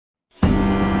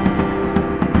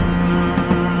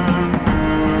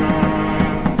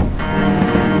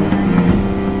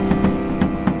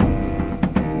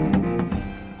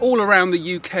All around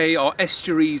the UK are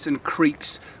estuaries and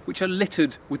creeks which are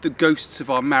littered with the ghosts of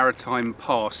our maritime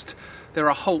past. There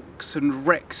are hulks and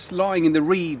wrecks lying in the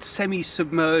reeds,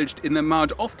 semi-submerged in the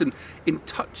mud, often in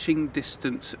touching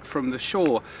distance from the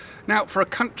shore. Now, for a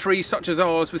country such as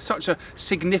ours with such a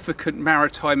significant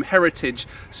maritime heritage,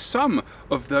 some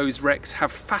of those wrecks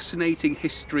have fascinating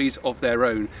histories of their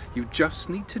own. You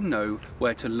just need to know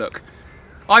where to look.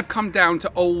 I've come down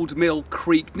to Old Mill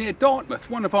Creek near Dartmouth.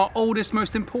 One of our oldest,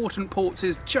 most important ports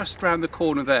is just round the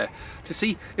corner there, to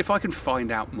see if I can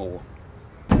find out more.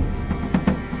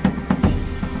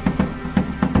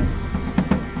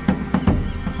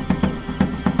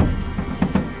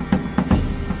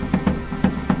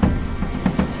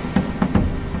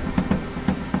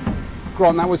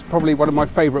 Grant, that was probably one of my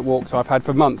favourite walks I've had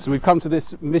for months, and we've come to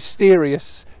this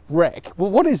mysterious wreck.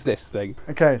 Well, what is this thing?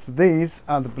 Okay, so these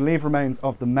are the believed remains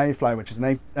of the Mayfly, which is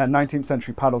a 19th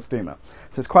century paddle steamer.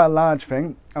 So it's quite a large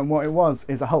thing, and what it was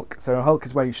is a hulk. So a hulk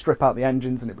is where you strip out the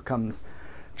engines and it becomes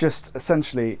just,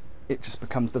 essentially, it just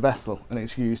becomes the vessel, and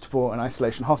it's used for an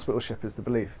isolation hospital ship is the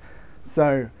belief.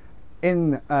 So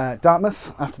in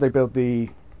Dartmouth, after they build the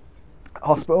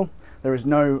hospital, there is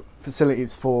no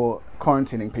facilities for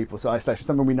quarantining people, so isolation,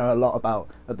 something we know a lot about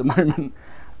at the moment.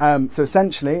 So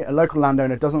essentially, a local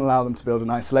landowner doesn't allow them to build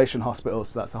an isolation hospital,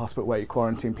 so that's a hospital where you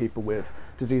quarantine people with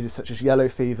diseases such as yellow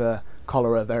fever,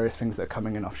 cholera, various things that are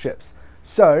coming in off ships.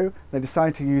 So they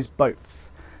decide to use boats.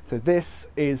 So this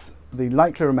is the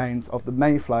likely remains of the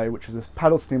Mayfly, which was a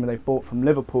paddle steamer they bought from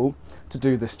Liverpool to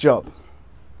do this job.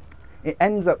 It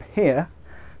ends up here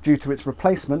due to its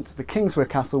replacement, the Kingswear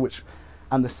Castle,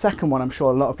 and the second one I'm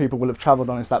sure a lot of people will have travelled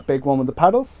on is that big one with the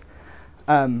paddles.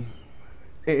 It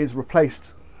is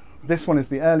replaced. This one is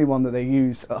the early one that they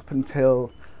use up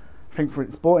until, I think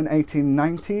it's bought in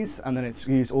 1890s, and then it's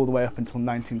used all the way up until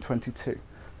 1922.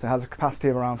 So it has a capacity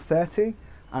of around 30,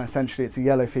 and essentially it's a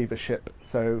yellow fever ship.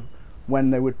 So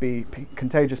when there would be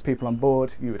contagious people on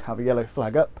board, you would have a yellow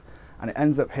flag up, and it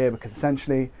ends up here because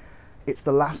essentially it's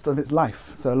the last of its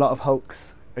life. So a lot of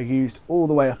hulks are used all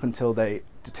the way up until they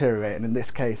deteriorate, and in this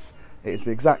case it is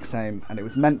the exact same, and it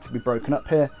was meant to be broken up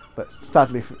here, but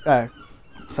sadly,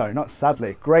 sorry, not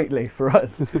sadly, greatly for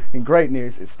us, in great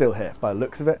news, it's still here by the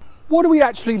looks of it. What are we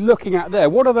actually looking at there?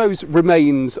 What are those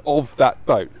remains of that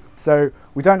boat? So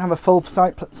we don't have a full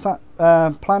site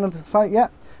plan of the site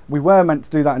yet. We were meant to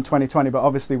do that in 2020, but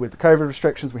obviously with the COVID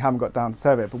restrictions we haven't got down to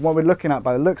survey it. But what we're looking at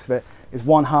by the looks of it is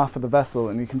one half of the vessel,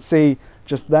 and you can see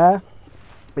just there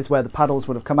is where the paddles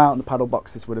would have come out and the paddle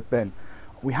boxes would have been.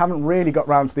 We haven't really got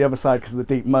round to the other side because of the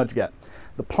deep mud yet.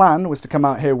 The plan was to come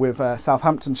out here with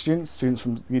Southampton students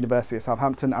from the University of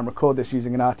Southampton, and record this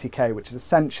using an RTK, which is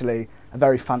essentially a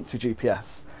very fancy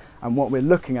GPS. And what we're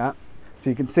looking at, so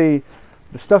you can see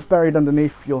the stuff buried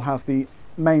underneath, you'll have the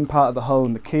main part of the hull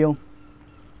and the keel.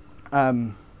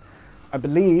 I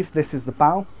believe this is the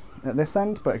bow at this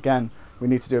end, but again, we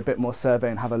need to do a bit more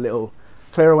survey and have a little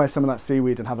clear away some of that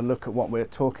seaweed and have a look at what we're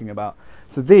talking about.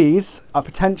 So these are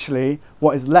potentially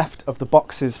what is left of the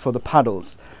boxes for the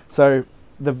paddles. So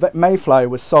the Mayfly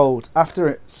was sold after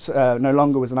it no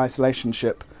longer was an isolation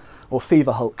ship, or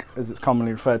fever hulk as it's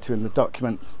commonly referred to in the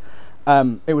documents.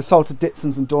 It was sold to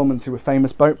Ditsons and Dormans, who were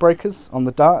famous boat breakers on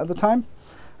the Dart at the time.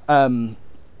 And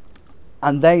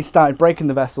they started breaking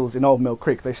the vessels in Old Mill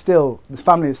Creek. This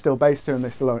family is still based here, and they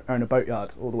still own a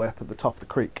boatyard all the way up at the top of the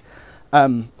creek.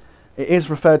 It is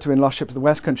referred to in Lost Ships of the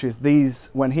West Country as these,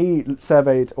 when he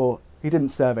surveyed, or he didn't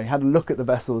survey, he had a look at the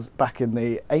vessels back in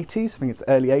the 80s, I think it's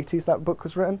early 80s that book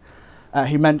was written.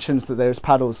 He mentions that there's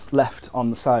paddles left on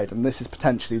the side, and this is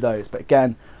potentially those. But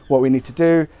again, what we need to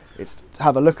do is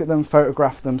have a look at them,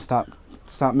 photograph them, start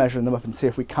measuring them up and see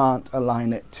if we can't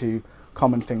align it to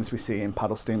common things we see in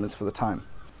paddle steamers for the time.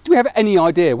 Do we have any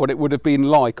idea what it would have been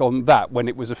like on that when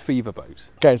it was a fever boat?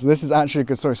 Okay, so this is actually a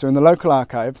good story. So in the local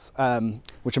archives,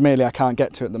 which admittedly I can't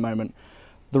get to at the moment,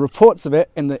 the reports of it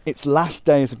in its last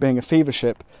days of being a fever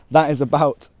ship, that is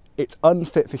about it's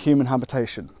unfit for human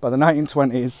habitation. By the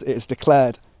 1920s, it is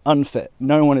declared unfit.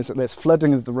 No one is, there's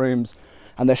flooding of the rooms,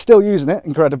 and they're still using it,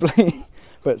 incredibly,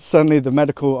 but suddenly the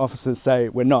medical officers say,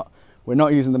 we're not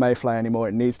using the Mayfly anymore,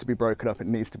 it needs to be broken up, it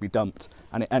needs to be dumped,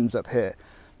 and it ends up here.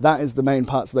 That is the main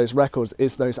parts of those records,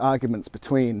 is those arguments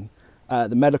between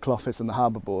the medical office and the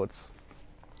harbour boards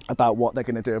about what they're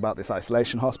going to do about this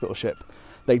isolation hospital ship.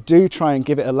 They do try and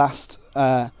give it a last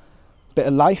bit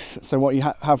of life. So what you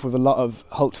have with a lot of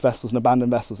hulked vessels and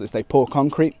abandoned vessels is they pour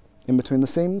concrete in between the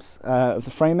seams of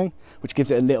the framing, which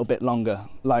gives it a little bit longer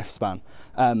lifespan.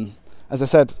 As I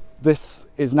said, this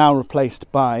is now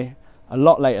replaced by, a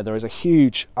lot later, there is a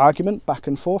huge argument back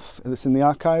and forth that's in the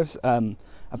archives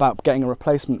about getting a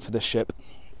replacement for this ship.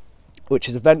 which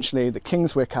is eventually the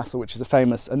Kingswear Castle, which is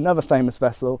another famous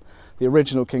vessel, the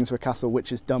original Kingswear Castle,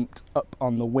 which is dumped up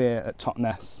on the weir at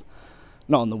Totnes.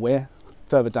 Not on the weir,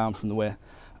 further down from the weir.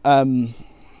 And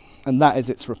that is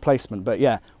its replacement. But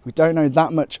yeah, we don't know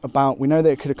that much about, we know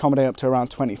that it could accommodate up to around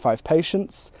 25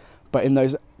 patients, but in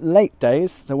those late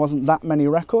days, there wasn't that many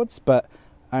records, but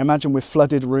I imagine with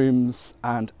flooded rooms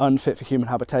and unfit for human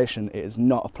habitation, it is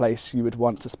not a place you would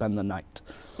want to spend the night.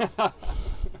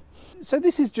 So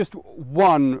this is just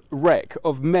one wreck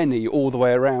of many all the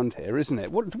way around here, isn't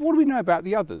it? What do we know about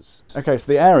the others? Okay, so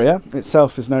the area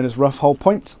itself is known as Rough Hole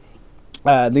Point.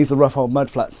 These are rough hole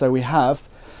mudflats. So we have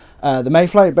the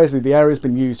Mayfly. Basically, the area has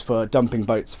been used for dumping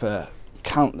boats for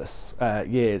countless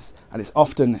years, and it's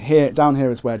often down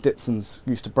here is where Ditsons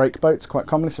used to break boats quite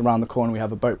commonly. So around the corner we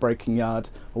have a boat breaking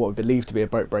yard, or what we believe to be a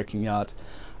boat breaking yard.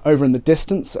 Over in the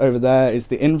distance, over there is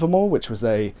the Invermore, which was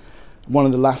one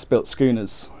of the last built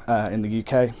schooners in the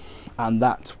UK, and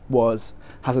that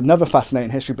has another fascinating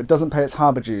history, but doesn't pay its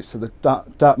harbour dues. So the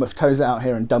Dartmouth tows it out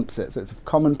here and dumps it. So it's a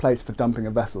common place for dumping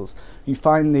of vessels. You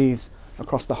find these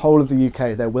across the whole of the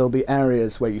UK. There will be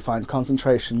areas where you find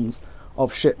concentrations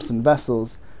of ships and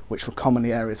vessels, which were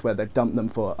commonly areas where they dump them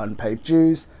for unpaid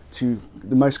dues. The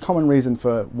most common reason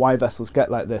for why vessels get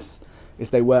like this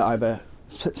is they were either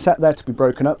set there to be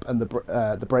broken up, and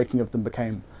the breaking of them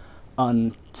became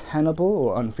untenable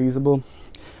or unfeasible,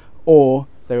 or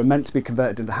they were meant to be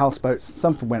converted into houseboats.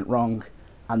 Something went wrong,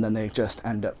 and then they just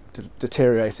end up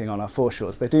deteriorating on our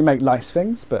foreshores. They do make nice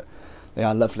things, but they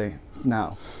are lovely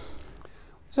now.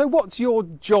 So what's your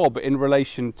job in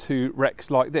relation to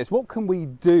wrecks like this? What can we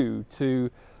do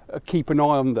to keep an eye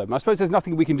on them? I suppose there's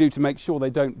nothing we can do to make sure they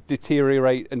don't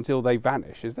deteriorate until they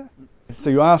vanish, is there? So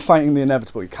you are fighting the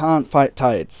inevitable. You can't fight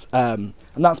tides. And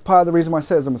that's part of the reason why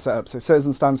Citizen was set up. So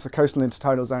Citizen stands for Coastal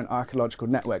Intertidal Zone Archaeological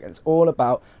Network, and it's all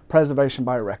about preservation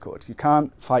by record. You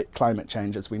can't fight climate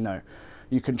change, as we know.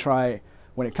 You can try,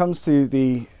 when it comes to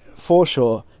the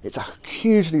foreshore, it's a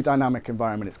hugely dynamic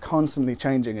environment. It's constantly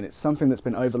changing, and it's something that's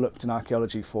been overlooked in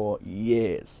archaeology for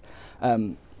years.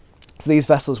 So these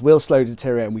vessels will slowly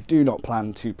deteriorate, and we do not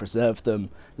plan to preserve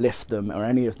them, lift them, or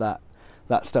any of that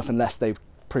stuff unless they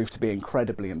prove to be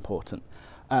incredibly important.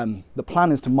 The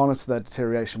plan is to monitor their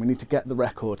deterioration. We need to get the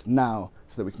record now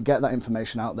so that we can get that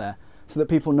information out there so that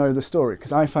people know the story.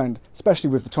 Because I found, especially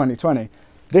with the 2020,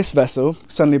 this vessel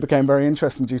suddenly became very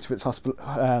interesting due to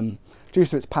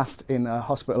its past in a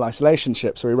hospital isolation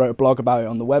ship. So we wrote a blog about it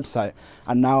on the website,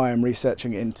 and now I am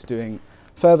researching it into doing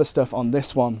further stuff on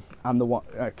this one and the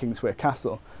Kingswear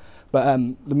Castle. But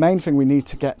the main thing we need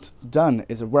to get done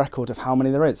is a record of how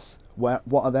many there is. What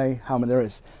are they? How many there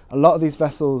is? A lot of these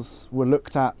vessels were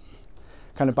looked at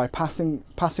kind of by passing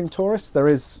tourists. There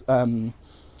is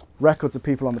records of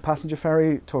people on the passenger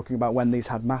ferry talking about when these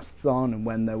had masts on and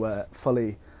when they were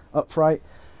fully upright.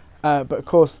 But of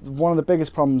course, one of the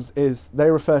biggest problems is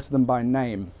they refer to them by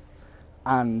name.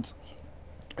 And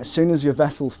as soon as your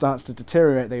vessel starts to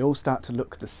deteriorate, they all start to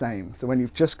look the same. So when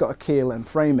you've just got a keel and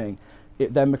framing,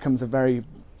 it then becomes a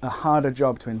harder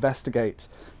job to investigate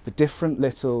the different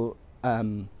little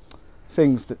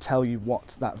things that tell you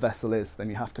what that vessel is. Then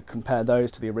you have to compare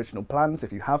those to the original plans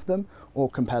if you have them, or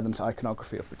compare them to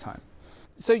iconography of the time.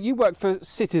 So you work for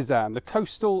Citizan, the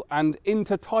Coastal and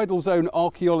Intertidal Zone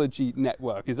Archaeology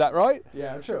Network, is that right?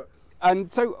 Yeah, sure. And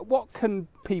so what can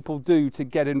people do to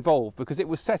get involved? Because it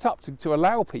was set up to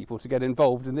allow people to get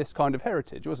involved in this kind of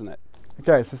heritage, wasn't it?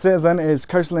 Okay, so Citizen is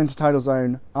Coastal Intertidal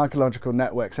Zone Archaeological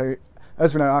Network. So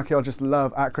as we know, archaeologists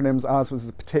love acronyms. Ours was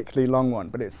a particularly long one,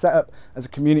 but it's set up as a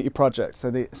community project. So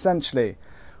essentially,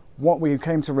 what we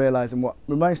came to realise, and what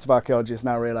most of archaeologists are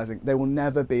now realising, there will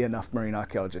never be enough marine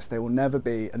archaeologists. There will never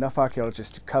be enough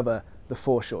archaeologists to cover the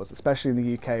foreshores, especially in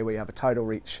the UK where you have a tidal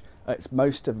reach. It's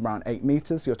most of around 8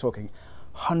 metres. You're talking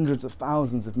hundreds of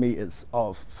thousands of metres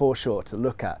of foreshore to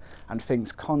look at, and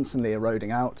things constantly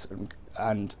eroding out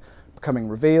and becoming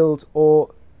revealed,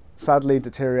 or sadly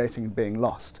deteriorating and being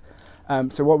lost.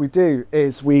 So what we do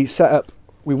is we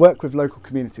work with local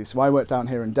communities. So I work down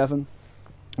here in Devon,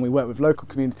 and we work with local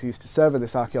communities to survey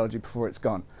this archaeology before it's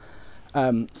gone.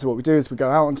 So what we do is we go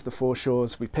out onto the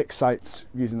foreshores, we pick sites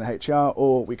using the HER,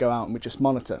 or we go out and we just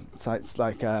monitor sites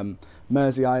like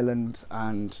Mersey Island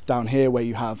and down here where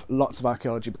you have lots of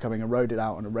archaeology becoming eroded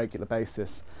out on a regular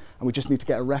basis, and we just need to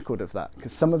get a record of that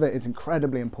because some of it is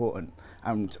incredibly important,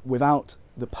 and without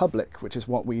the public, which is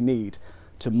what we need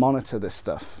to monitor this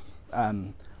stuff,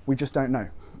 we just don't know.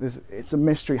 It's a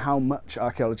mystery how much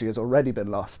archaeology has already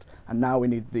been lost, and now we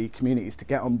need the communities to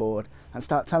get on board and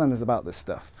start telling us about this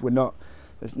stuff.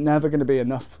 There's never going to be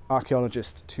enough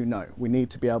archaeologists to know. We need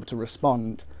to be able to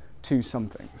respond to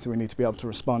something. So we need to be able to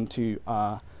respond to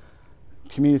our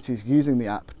communities using the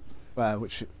app,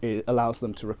 which allows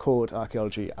them to record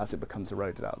archaeology as it becomes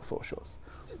eroded out of the foreshores.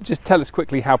 Just tell us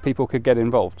quickly how people could get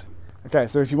involved. Okay,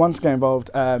 so if you want to get involved,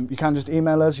 you can just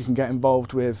email us, you can get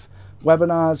involved with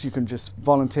webinars, you can just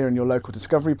volunteer in your local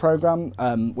discovery program.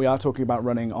 We are talking about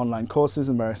running online courses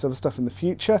and various other stuff in the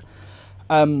future.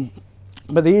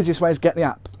 But the easiest way is get the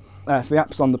app. So the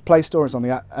app's on the Play Store, it's on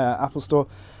the Apple Store.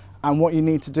 And what you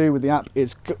need to do with the app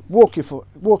is walk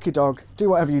your dog, do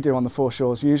whatever you do on the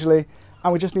foreshores usually,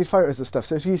 and we just need photos of stuff.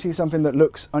 So if you see something that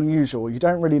looks unusual, you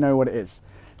don't really know what it is,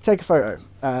 take a photo,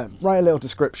 write a little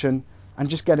description, and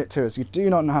just get it to us. You do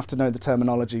not have to know the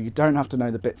terminology, you don't have to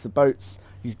know the bits of boats,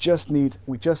 we just need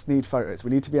photos. We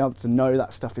need to be able to know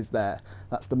that stuff is there.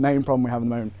 That's the main problem we have at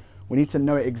the moment. We need to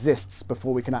know it exists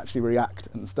before we can actually react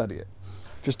and study it.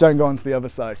 Just don't go onto the other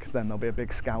side, because then there'll be a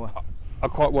big scour. I'm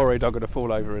quite worried I'm going to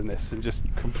fall over in this and just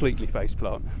completely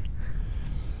faceplant.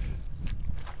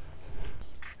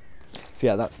 So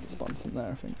yeah, that's the sponson there,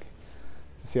 I think.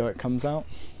 So see how it comes out?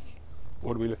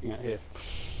 What are we looking at here?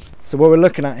 So what we're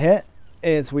looking at here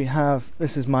is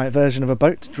this is my version of a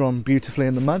boat drawn beautifully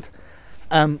in the mud.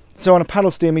 So on a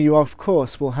paddle steamer you of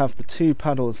course will have the two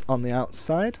paddles on the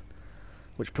outside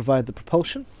which provide the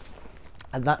propulsion,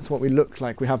 and that's what we look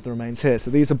like. We have the remains here.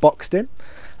 So these are boxed in.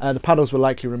 The paddles were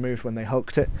likely removed when they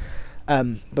hulked it,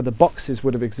 but the boxes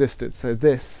would have existed. So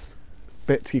this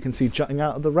bit you can see jutting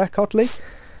out of the wreck oddly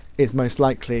is most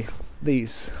likely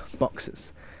these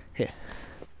boxes here.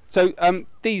 So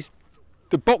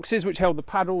the boxes which held the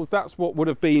paddles, that's what would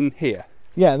have been here?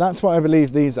 Yeah, that's what I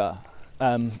believe these are.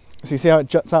 So you see how it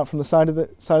juts out from the side of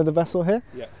the vessel here?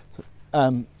 Yeah.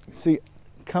 So, see, it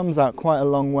comes out quite a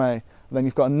long way. And then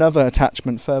you've got another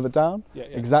attachment further down,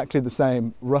 exactly the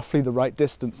same, roughly the right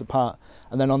distance apart.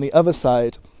 And then on the other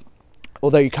side,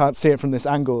 although you can't see it from this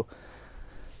angle,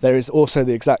 there is also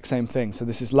the exact same thing. So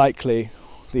this is likely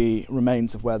the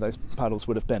remains of where those paddles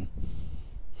would have been.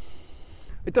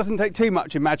 It doesn't take too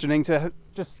much imagining to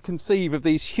just conceive of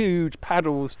these huge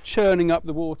paddles churning up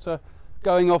the water,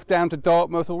 going off down to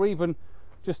Dartmouth, or even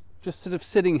just sort of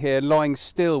sitting here lying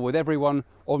still with everyone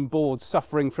on board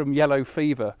suffering from yellow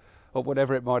fever or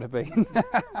whatever it might have been.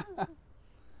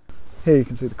 Here you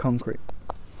can see the concrete.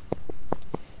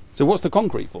 So what's the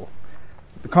concrete for?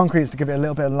 The concrete is to give it a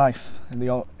little bit of life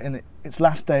in its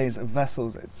last days of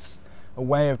vessels. It's a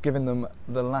way of giving them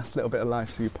the last little bit of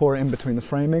life. So you pour it in between the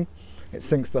framing, it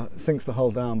sinks the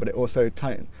hull down, but it also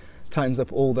tightens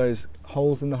up all those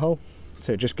holes in the hull.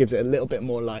 So it just gives it a little bit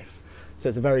more life. So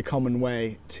it's a very common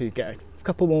way to get a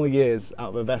couple more years out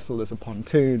of a vessel as a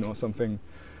pontoon or something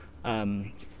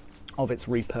of its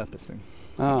repurposing.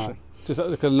 Just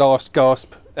like a last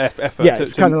gasp effort. Yeah,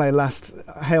 it's kind of like a last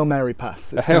Hail Mary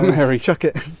pass. It's a Hail Mary. Chuck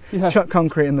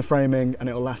concrete in the framing and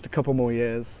it'll last a couple more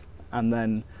years, and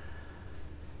then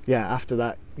after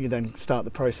that you then start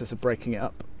the process of breaking it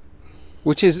up.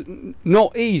 Which is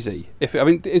not easy. This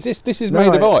is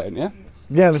made of iron, yeah?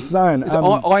 Yeah, this is iron. It's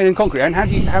iron and concrete. And how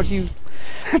do you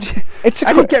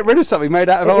get rid of something made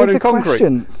out of iron and concrete?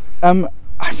 Question.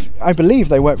 I believe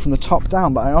they work from the top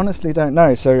down, but I honestly don't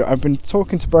know. So I've been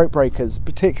talking to boat breakers,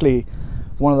 particularly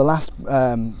one of the last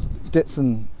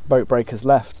Citizan boat breakers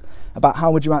left, about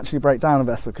how would you actually break down a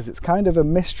vessel, because it's kind of a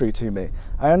mystery to me.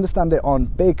 I understand it on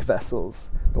big vessels,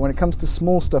 but when it comes to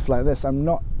small stuff like this, I'm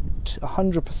not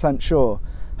 100% sure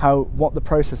what the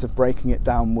process of breaking it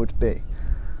down would be.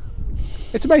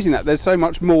 It's amazing that there's so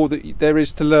much more that there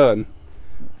is to learn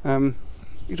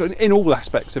in all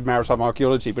aspects of maritime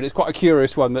archaeology, but it's quite a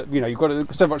curious one that you've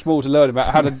got so much more to learn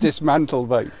about how to dismantle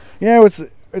boats. Yeah,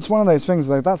 it's one of those things,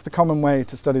 though. That's the common way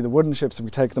to study the wooden ships, if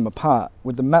we take them apart.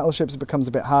 With the metal ships it becomes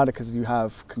a bit harder because you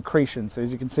have concretion. So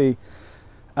as you can see,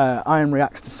 iron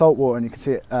reacts to salt water and you can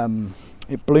see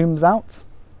it blooms out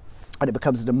and it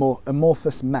becomes an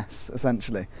amorphous mess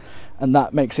essentially, and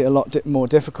that makes it a lot more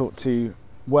difficult to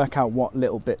work out what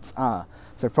little bits are.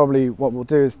 So probably what we'll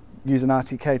do is use an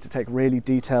RTK to take really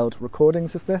detailed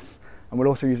recordings of this, and we'll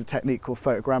also use a technique called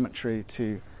photogrammetry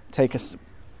to take a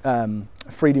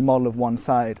 3D model of one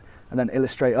side and then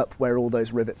illustrate up where all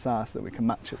those rivets are so that we can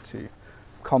match it to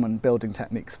common building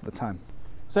techniques for the time.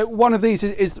 So one of these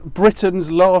is Britain's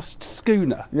last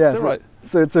schooner, is that right?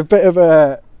 So it's a bit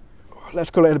of let's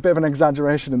call it a bit of an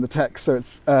exaggeration in the text. So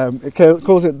it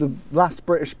calls it the last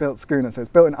British built schooner. So it's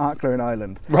built in Archaeological in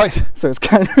Ireland. Right. So it's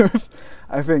kind of,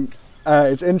 I think,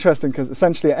 it's interesting because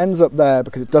essentially it ends up there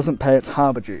because it doesn't pay its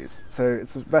harbour dues. So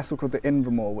it's a vessel called the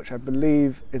Invermore, which I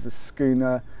believe is a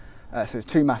schooner. So it's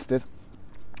two-masted,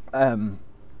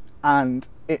 and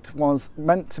it was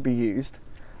meant to be used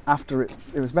after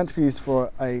it was meant to be used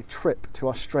for a trip to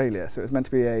Australia. So it was meant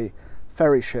to be a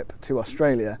ferry ship to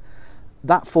Australia.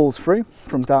 That falls through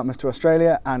from Dartmouth to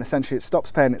Australia, and essentially it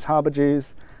stops paying its harbour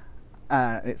dues,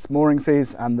 its mooring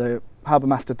fees, and the harbour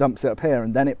master dumps it up here,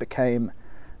 and then it became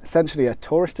essentially a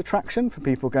tourist attraction for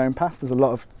people going past. There's a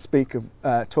lot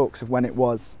of talks of when it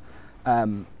was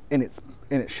in its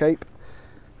shape.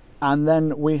 And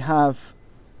then we have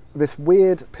this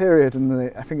weird period in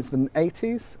the, I think it's the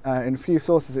 80s. In a few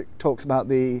sources it talks about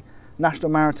the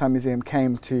National Maritime Museum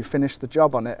came to finish the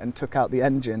job on it and took out the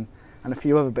engine and a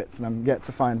few other bits, and I'm yet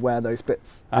to find where those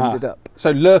bits ended up. So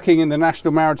lurking in the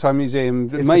National Maritime Museum,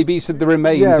 maybe the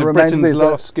remains of Britain's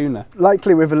last schooner.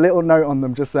 Likely with a little note on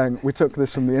them just saying, we took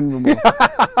this from the Invermore.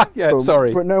 Yeah,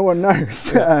 sorry. But no one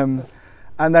knows. Yeah.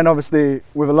 And then obviously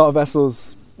with a lot of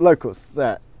vessels, locals,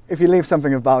 if you leave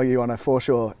something of value on a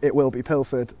foreshore, it will be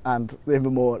pilfered, and the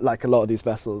Invermore, like a lot of these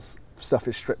vessels, stuff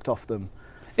is stripped off them.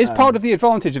 Is part of the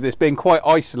advantage of this being quite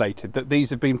isolated, that these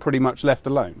have been pretty much left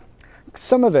alone?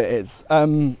 Some of it is.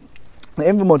 The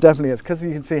Invermore definitely is, because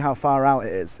you can see how far out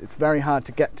it is. It's very hard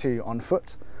to get to on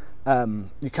foot.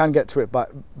 You can get to it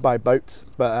by boat,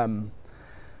 but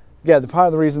yeah, the part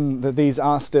of the reason that these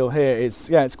are still here is,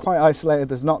 yeah, it's quite isolated.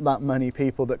 There's not that many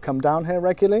people that come down here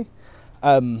regularly.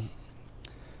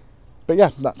 But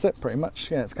yeah, that's it pretty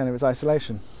much. Yeah, it's kind of its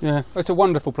isolation. Yeah, it's a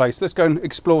wonderful place. Let's go and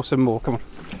explore some more. Come on.